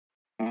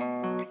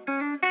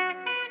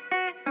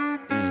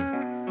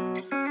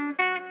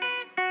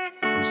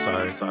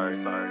Sorry.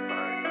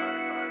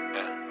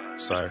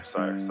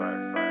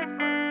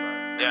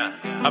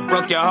 I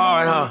broke your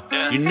heart,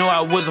 huh? You knew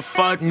I was a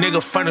fuck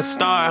nigga from the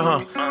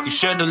start, huh? You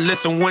should've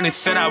listened when it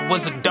said I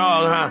was a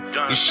dog,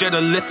 huh? You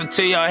should've listened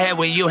to your head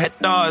when you had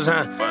thoughts,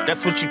 huh?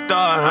 That's what you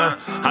thought,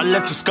 huh? I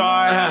left you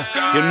scarred,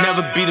 huh? You'll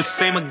never be the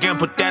same again,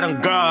 put that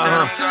on guard,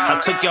 huh? I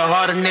took your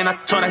heart and then I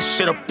tore that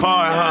shit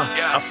apart,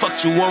 huh? I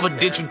fucked you over,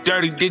 did you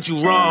dirty, did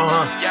you wrong,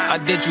 huh? I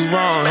did you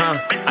wrong,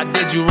 huh? I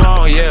did you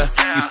wrong, yeah.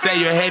 You say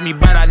you hate me,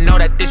 but I know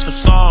that this your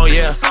song,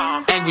 yeah.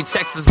 Angry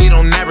Texas, we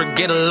don't never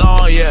get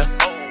along, yeah.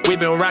 We've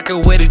been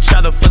rocking with each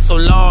other for so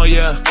long,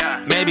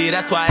 yeah. Maybe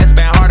that's why it's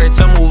been harder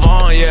to move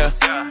on, yeah.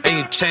 And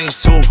you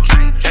changed too.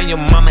 And your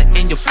mama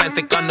and your friends,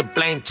 they gonna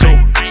blame too.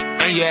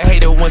 And you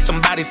hate it when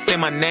somebody say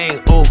my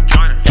name, ooh.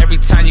 Every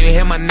time you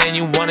hear my name,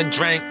 you wanna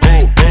drink, ooh,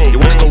 ooh. You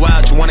wanna go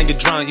out, you wanna get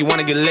drunk, you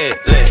wanna get lit.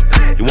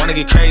 You wanna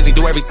get crazy,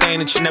 do everything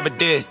that you never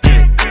did.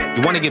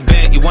 You wanna get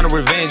bent, you wanna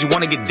revenge, you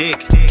wanna get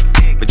dick.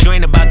 But you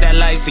ain't about that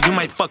life, so you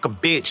might fuck a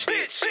bitch.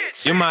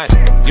 You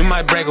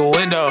might break a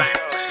window.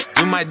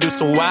 You might do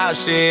some wild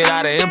shit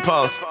out of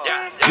impulse.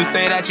 You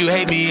say that you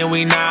hate me and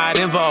we not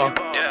involved,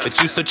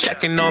 but you still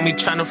checking on me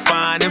trying to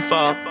find info.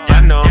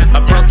 I know, I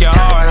broke your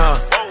heart,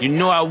 huh? You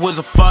knew I was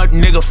a fuck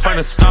nigga from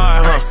the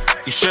start, huh?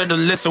 You should've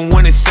listened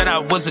when it said I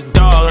was a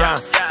dog, huh?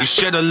 You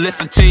should've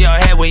listened to your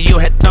head when you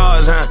had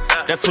thoughts,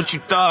 huh? That's what you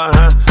thought,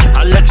 huh?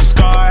 I left you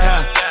scarred,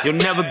 huh? You'll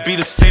never be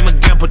the same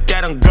again, put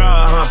that on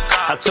guard,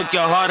 huh? I took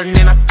your heart and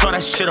then I tore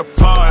that shit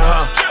apart,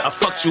 huh? I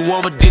fucked you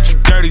over, did you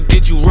dirty,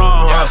 did you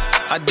wrong, huh?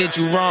 I did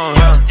you wrong,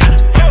 huh?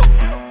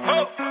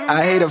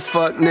 I hate a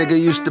fuck nigga,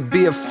 used to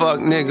be a fuck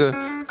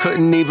nigga.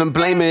 Couldn't even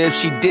blame her if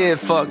she did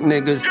fuck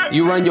niggas.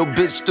 You run your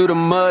bitch through the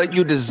mud,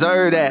 you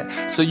deserve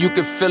that. So you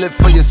can feel it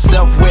for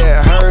yourself where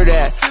it hurt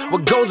at.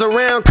 What goes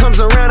around comes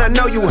around, I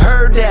know you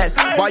heard that.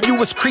 While you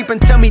was creeping,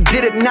 tell me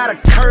did it not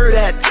occur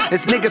that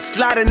this nigga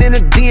sliding in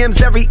the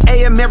DMs every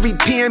AM, every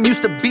PM.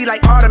 Used to be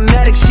like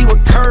automatic, she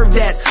would curve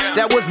that.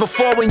 That was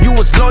before when you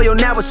was loyal,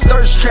 now it's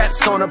thirst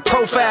traps on a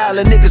profile.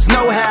 And niggas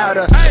know how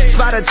to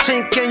spot a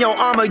chink in your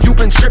armor, you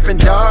been tripping,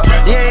 dawg.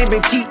 You ain't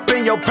been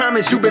keeping your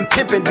promise, you been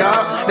pimping,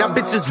 dawg. Now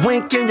bitches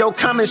winking your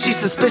comments, she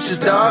suspicious,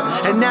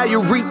 dawg. And now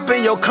you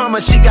reaping your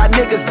karma, she got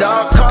niggas,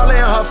 dawg. Calling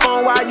her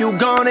phone while you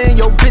gone and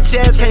your bitch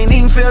ass can't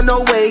even feel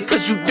no way,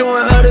 cause you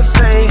doing her the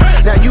same.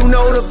 Now you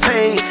know the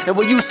pain, and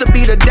what used to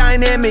be the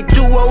dynamic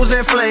duos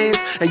and flames.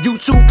 And you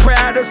too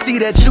proud to see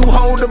that you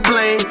hold the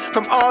blame.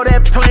 From all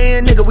that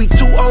playing, nigga, we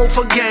too old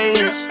for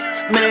games,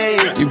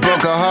 man. You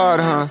broke her heart,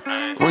 huh?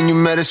 When you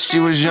met her, she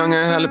was young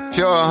and hella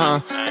pure,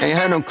 huh? Ain't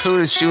had no clue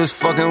that she was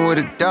fucking with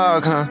a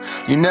dog, huh?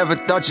 You never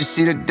thought you'd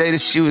see the day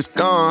that she was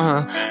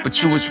gone, huh?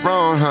 But you was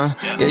wrong, huh?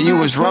 Yeah, you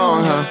was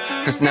wrong, huh?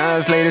 Cause now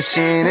it's later,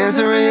 she ain't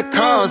answering your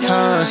calls,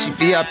 huh? She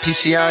VIP,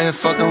 she out here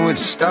fucking with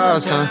the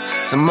stars, huh?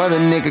 Some other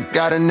nigga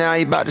got her, now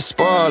he bout to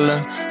spoil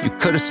her. You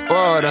could've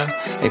spoiled her,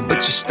 hey, but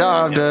you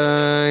starved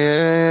her,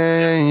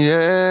 yeah,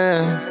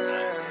 yeah.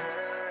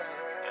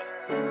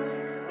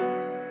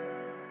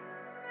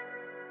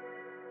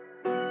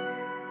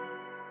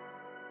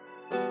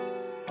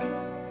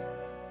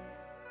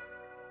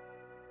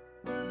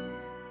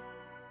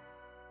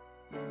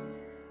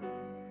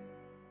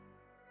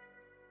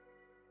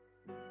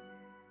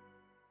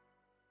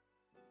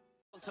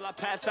 Till I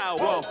pass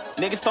out, whoa.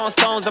 Niggas throwing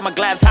stones at my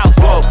glass house,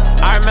 whoa.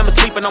 I remember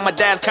sleeping on my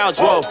dad's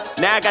couch, whoa.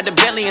 Now I got the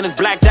Bentley and it's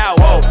blacked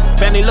out, whoa.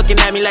 Family looking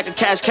at me like a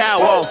cash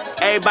cow, whoa.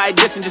 Everybody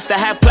dissing just to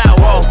have clout,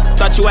 whoa.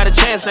 Thought you had a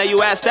chance, now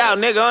you asked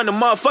out. Nigga, I'm the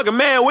motherfucking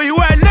man, where you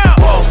at now?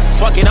 Whoa.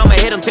 Fuck it, I'ma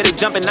hit him till they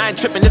jumping. I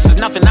ain't tripping, this is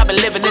nothing. I've been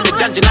living in the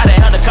dungeon. I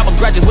done held a couple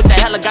grudges. What the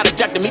hell, I got a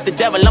jack to meet the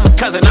devil. I'm a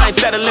cousin, I ain't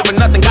settling for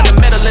nothing. Got a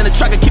medal in the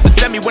truck and keep it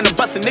semi when the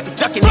bustin'.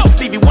 Niggas ducking, even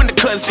Stevie Wonder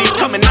couldn't see it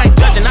coming. I ain't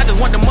judging, I just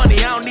want the money,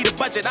 I don't need a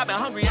budget. I've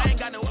been hungry, I ain't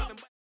got no oven.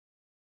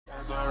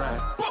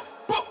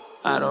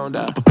 I don't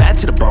die. But bad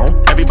to the bone.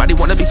 Everybody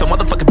wanna be so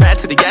motherfucking bad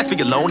to the ass for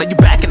your loan. And you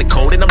back in the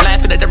cold. And I'm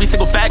laughing at every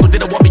single fag who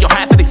didn't want me on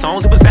half of their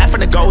songs. It was that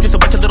from the go. Just a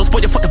bunch of little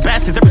spoiled fucking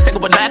bastards. Every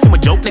single one laughing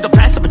with joke. Nigga,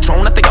 pass the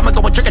Patron. I think I'ma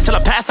go and drink until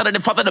I pass out and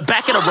then fall in the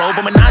back of the road.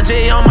 But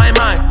menage on my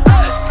mind.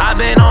 I've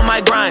been on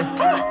my grind.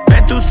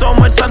 Been through so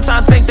much,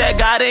 sometimes think that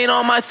God ain't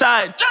on my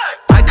side.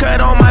 I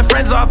cut all my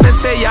friends off and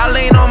say y'all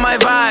ain't on my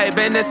vibe.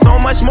 And there's so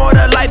much more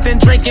to life than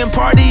drinking,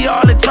 party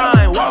all the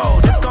time. Whoa,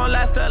 this gon'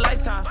 last a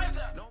lifetime.